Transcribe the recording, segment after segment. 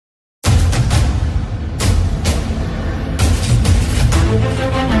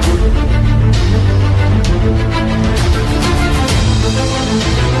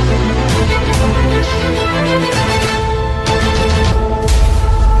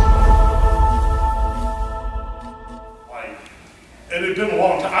And it's been a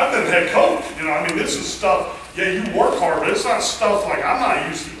long time. I've been head coach. You know, I mean, this is stuff, yeah, you work hard, but it's not stuff like I'm not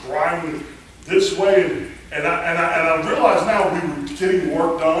used to grinding this way. And I realize now we were getting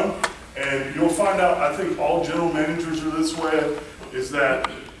work done, and you'll find out, I think all general managers are this way, is that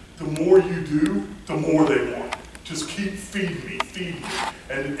the more you do, the more they want. Just keep feeding me.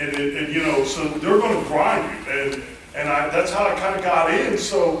 And you know, so they're going to grind you. And that's how I kind of got in.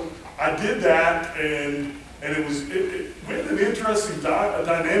 So I did that, and it was, we had an interesting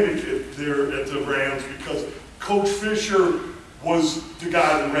dynamic there at the Rams, because Coach Fisher was the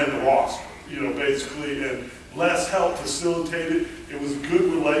guy that ran the roster, you know, basically, and Les helped facilitate it. It was a good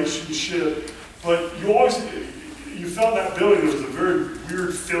relationship, but you felt that building, it was a very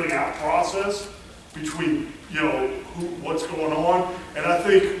weird filling out process between, you know, what's going on. And I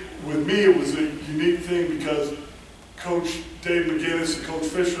think with me, it was a unique thing because Coach Dave McGinnis and Coach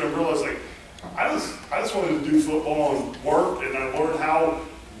Fisher, I realized, like, I just wanted to do football and work, and I learned how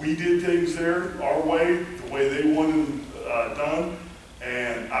we did things there, our way, the way they wanted them done,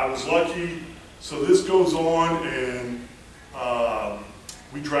 and I was lucky. So this goes on, and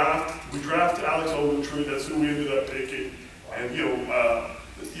we draft Alex Ogletree. That's who we ended up picking. And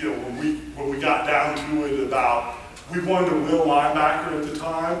when we got down to it, about we wanted a will linebacker at the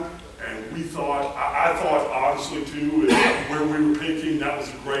time, and we thought I thought honestly too, where we were picking, that was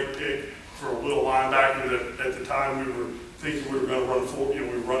a great pick for a will linebacker. That at the time we were thinking we were going to run we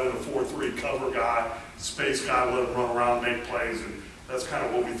were running a 4-3 cover guy, space guy, let him run around, make plays, and that's kind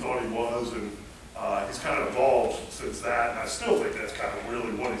of what we thought he was. And he's kind of evolved since that, and I still think that's kind of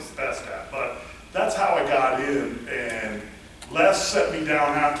really what he's best at. But that's how I got in, and Les set me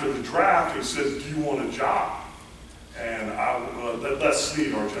down after the draft. He says, "Do you want a job?" And Les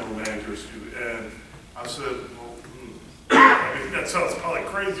Snead, our general manager, and I said, "Well, I mean, that sounds probably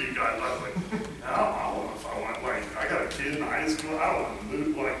crazy, you guys." I was like, "No, I don't know if I want, like, I got a kid in high school, I don't want to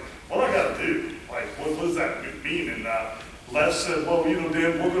move, like, what I got to do? Like, what does that mean?" And Les said, "Well, you know,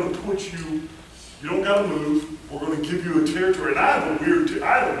 Dan, we're going to put you, you don't got to move, we're going to give you a territory." And I had a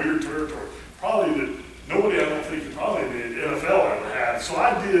weird territory, probably that nobody, I don't think, probably in the NFL ever had. So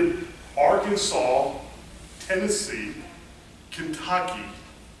I did Arkansas, Tennessee, Kentucky,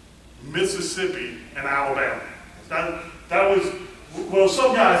 Mississippi, and Alabama. That was, well,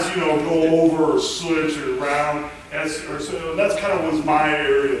 some guys, you know, go over or switch or around, so that's kind of was my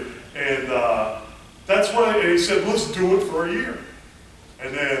area. And that's what and he said, "Let's do it for a year."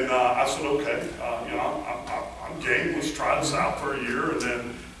 And then I said, "Okay, you know, I'm game. Let's try this out for a year." And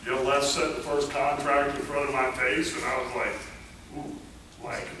then, you know, Les set the first contract in front of my face, and I was like, "Ooh,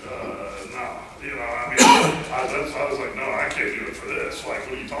 like, no." You know, I mean, I was like, "No, I can't do it for this. Like,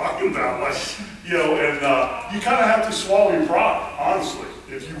 what are you talking about?" Like, you know, and you kind of have to swallow your pride, honestly,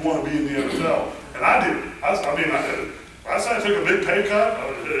 if you want to be in the NFL. And I did. I mean, I did it. I said I took a big pay cut.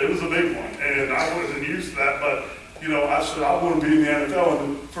 It was a big one, and I wasn't used to that. But you know, I said I want to be in the NFL,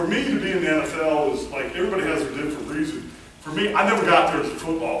 and for me to be in the NFL is like everybody has a different reason. For me, I never got there as a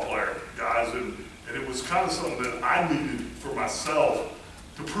football player, guys, and it was kind of something that I needed for myself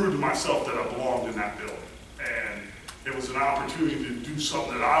to prove to myself that I belonged in that building. And it was an opportunity to do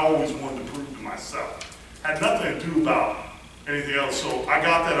something that I always wanted to prove to myself. Had nothing to do about anything else. So I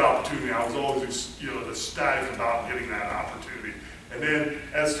got that opportunity. I was always, you know, ecstatic about getting that opportunity. And then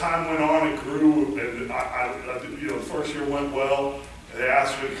as time went on, it grew, and I you know, the first year went well. They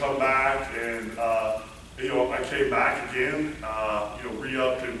asked me to come back, and you know, I came back again. You know,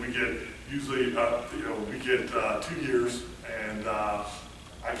 re-upped, and we get usually, you know, we get 2 years, and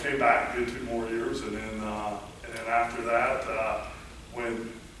I came back and did 2 more years, and then after that, when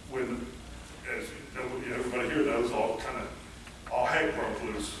as everybody here knows, all heck broke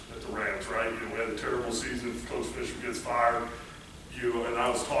loose at the Rams, right? You know, we had a terrible season. Coach Fisher gets fired. And I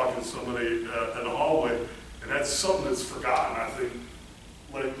was talking to somebody in the hallway, and that's something that's forgotten, I think,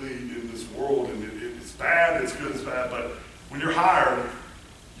 lately in this world. And it's bad, it's good, it's bad. But when you're hired,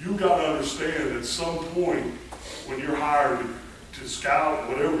 you got to understand at some point when you're hired to scout,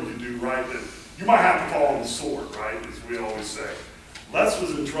 whatever you do, right, that you might have to fall on the sword, right, as we always say. Les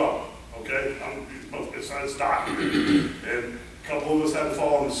was in trouble, okay? It's documented. And a couple of us had to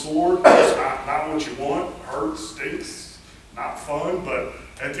fall on the sword. It's not what you want. Hurts, stinks. Not fun, but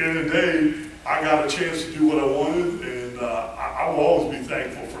at the end of the day, I got a chance to do what I wanted, and I will always be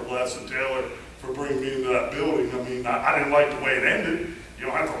thankful for Les and Taylor for bringing me into that building. I mean, I didn't like the way it ended. You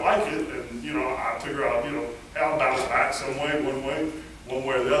don't have to like it, and you know, I figure out, you know, I'll bounce back some way, one way. one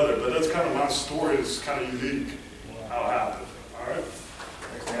way or the other. But that's kind of my story. It's kind of unique how it happened. All right?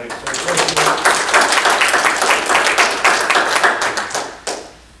 Thanks.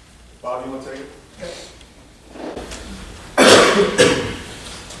 Bob, you want to take it?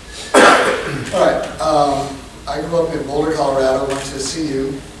 All right. I grew up in Boulder, Colorado, went to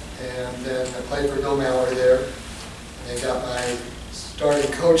CU, and then I played for Bill Mallory there. And I got my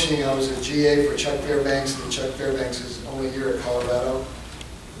started coaching. I was a GA for Chuck Fairbanks, and Chuck Fairbanks' only year at Colorado,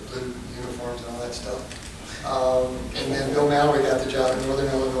 the blue uniforms and all that stuff. And then Bill Mallory got the job in Northern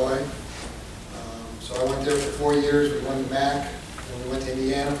Illinois. So I went there for 4 years. We won the MAC. Then we went to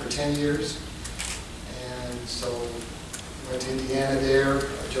Indiana for 10 years. And so we went to Indiana there.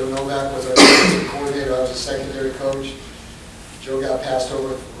 Joe Novak was our defensive coordinator. I was a secondary coach. Joe got passed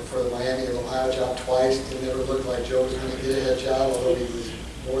over for the Miami of Ohio job twice. It never looked like Joe was going to get a head job, although he was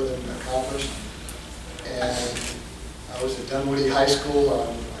more than accomplished. And I was at Dunwoody High School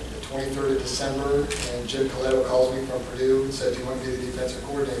on the 23rd of December, and Jim Coletto calls me from Purdue and said, "Do you want to be the defensive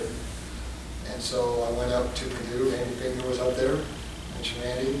coordinator?" And so I went up to Purdue. Andy Finger was up there, mentioned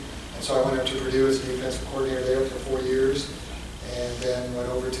Andy. And so I went up to Purdue as the defensive coordinator there for 4 years, and then went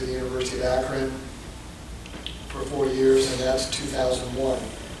over to the University of Akron for 4 years, and that's 2001.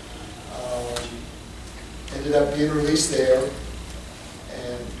 Ended up being released there,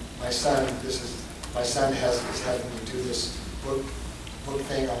 and my son is having me do this book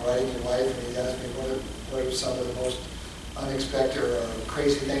thing on writing your life, and he asked me what are some of the most unexpected or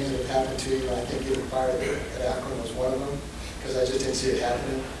crazy things that have happened to you. And I think getting fired at Akron was one of them, because I just didn't see it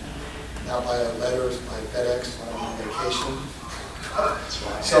happening. Not by letters, by FedEx when I'm on vacation.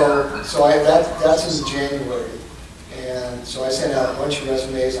 That's in January. And so I sent out a bunch of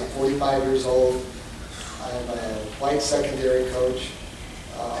resumes. I'm 45 years old. I'm a white secondary coach.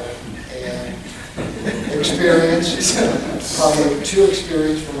 And experience, probably too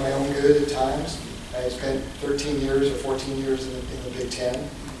experienced for my own good at times. I spent 13 years or 14 years in the Big Ten,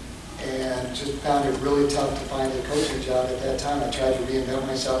 and just found it really tough to find a coaching job at that time. I tried to reinvent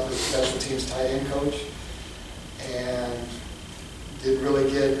myself as a special teams tight end coach, and didn't really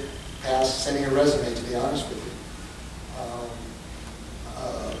get past sending a resume, to be honest with you.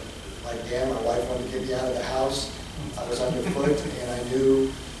 Like Dan, my wife wanted to get me out of the house. I was underfoot, and I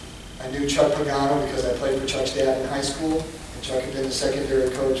knew Chuck Pagano because I played for Chuck's dad in high school, and Chuck had been the secondary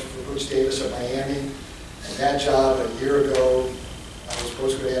coach for Butch Davis at Miami. And that job a year ago, I was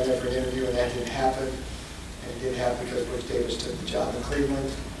supposed to go down there for an interview, and that didn't happen. And it didn't happen because Butch Davis took the job in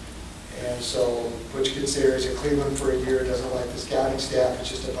Cleveland. And so Butch gets there, he's in Cleveland for a year, doesn't like the scouting staff. It's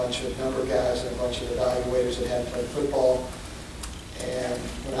just a bunch of number guys and a bunch of evaluators that hadn't played football. And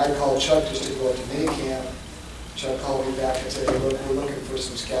when I called Chuck just to go up to minicamp, Chuck called me back and said, "Hey, look, we're looking for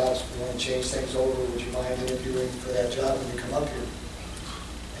some scouts. We want to change things over. Would you mind interviewing for that job when you come up here?"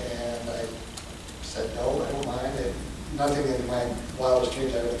 And I said, "No, I don't mind." And nothing in my wildest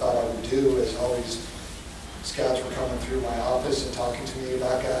dreams I ever thought I would do, as all these scouts were coming through my office and talking to me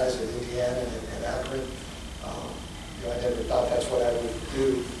about guys at Indiana and Akron. I never thought that's what I would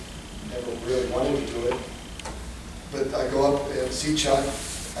do. Never really wanted to do it. But I go up and see Chuck.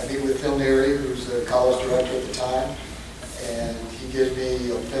 I meet with Phil Neary, who's the college director at the time, and he gives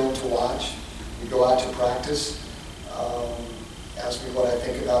me a film to watch. We go out to practice, ask me what I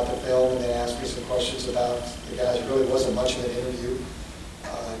think about the film, and then ask me some questions about the guys. It really wasn't much of an interview.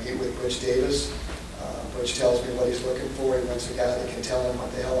 I meet with Butch Davis. Butch tells me what he's looking for. He wants a guy that can tell him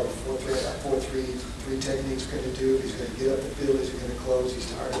what the hell a 4-3 technique's going to do. He's going to get up the field. He's going to close. He's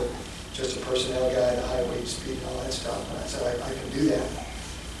tired of just a personnel guy, the high weight, speed, and all that stuff. And I said, I can do that.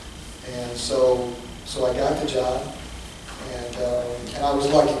 And so I got the job, and I was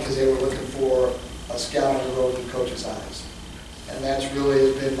lucky because they were looking for a scout on the road with coach's eyes. And that's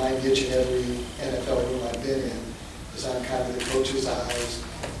really been my niche in every NFL room I've been in, is I'm kind of the coach's eyes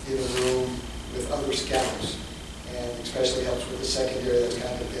in a room with other scouts, and especially helps with the secondary. That's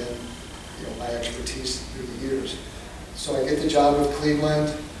kind of been, my expertise through the years. So I get the job with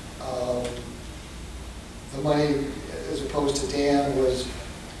Cleveland. The money, as opposed to Dan, was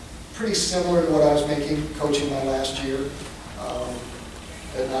pretty similar to what I was making coaching my last year,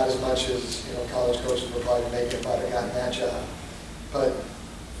 but not as much as college coaches were probably making if I'd have gotten that job. But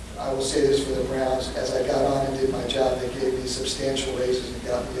I will say this for the Browns: as I got on and did my job, they gave me substantial raises and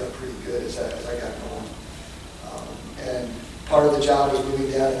got me up pretty good as I got going. And part of the job was moving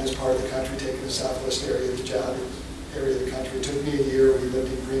down in this part of the country, taking the southwest area of the job. Area of the country. It took me a year. We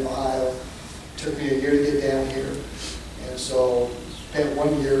lived in Green, Ohio. It took me a year to get down here, and so spent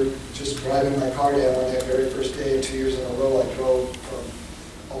 1 year just driving my car down on that very first day. 2 years in a row, I drove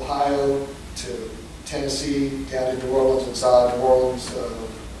from Ohio to Tennessee, down to New Orleans, and saw New Orleans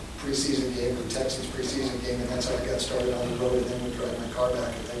preseason game, the Texans preseason game, and that's how I got started on the road, and then would drive my car back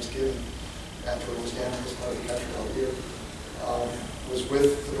at Thanksgiving after it was down in this part of the country all year. Was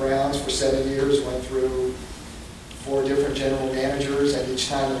with the Browns for 7 years, went through 4 different general managers, and each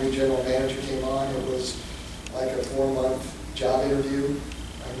time a new general manager came on, it was like a 4-month job interview.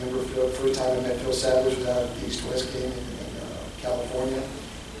 I remember the first time I met Phil Savage was out at the East-West game in California,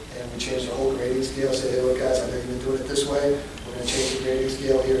 and we changed the whole grading scale. Said, hey, look guys, I know you've been doing it this way. We're going to change the grading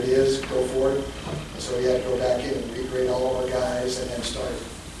scale. Here it is. Go for it. And so we had to go back in and regrade all of our guys, and then start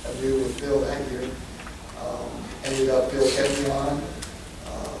anew with Phil that year. Ended up Bill kept me on.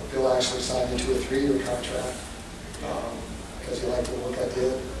 Bill actually signed me to a 3-year contract because he liked the work I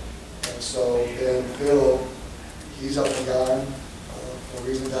did. And so then Bill, he's up and gone for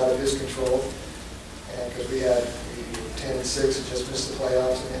reasons out of his control. And because we were 10-6 and just missed the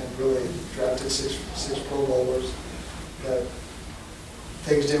playoffs, and really drafted six Pro Bowlers. But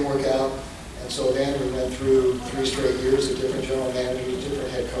things didn't work out. And so then we went through 3 straight years of different general managers,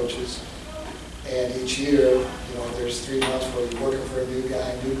 different head coaches. And each year, you know, there's 3 months where you're working for a new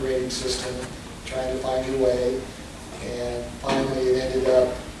guy, new grading system, trying to find your way. And finally it ended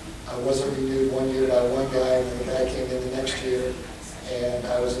up, I wasn't renewed 1 year by one guy, and then the guy came in the next year, and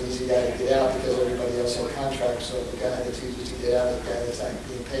I was an easy guy to get out because everybody else had contracts, so the guy that's easy to get out is the guy that's not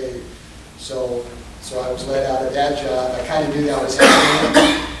being paid. So I was let out of that job. I kind of knew that was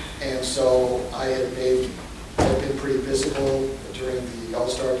happening, and so I had been pretty visible during the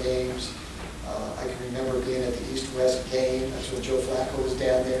All-Star games. I can remember being at the East-West game. That's when Joe Flacco was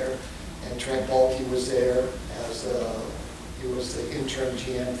down there, and Trent Baalke was there as he was the interim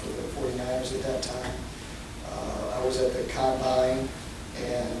GM for the 49ers at that time. I was at the Combine,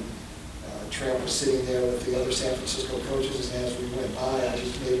 and Trent was sitting there with the other San Francisco coaches, and as we went by, I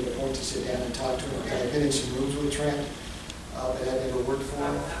just made it a point to sit down and talk to him. I had been in some rooms with Trent, but I never worked for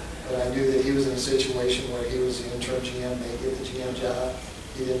him. But I knew that he was in a situation where he was the interim GM, they get the GM job.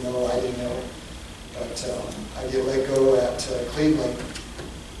 He didn't know, I didn't know. But I get let go at Cleveland,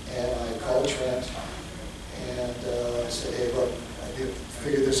 and I called Trent, and I said, hey, look, I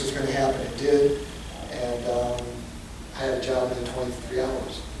figured this was going to happen. It did, and I had a job in 23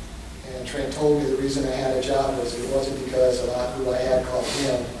 hours. And Trent told me the reason I had a job was it wasn't because a lot who I had called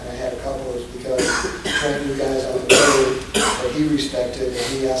him, and I had a couple, was because Trent knew guys on the road that he respected, and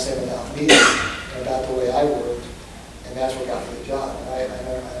he asked them about me and about the way I worked, and that's what got me the job. And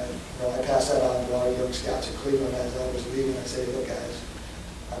I passed that on to our young scouts in Cleveland as I was leaving. I said, look guys,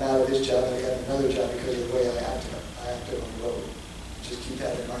 I'm out of this job, I got another job because of the way I acted on the road. Just keep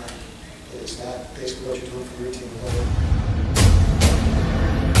that in mind. It's not basically what you're doing for your team alone.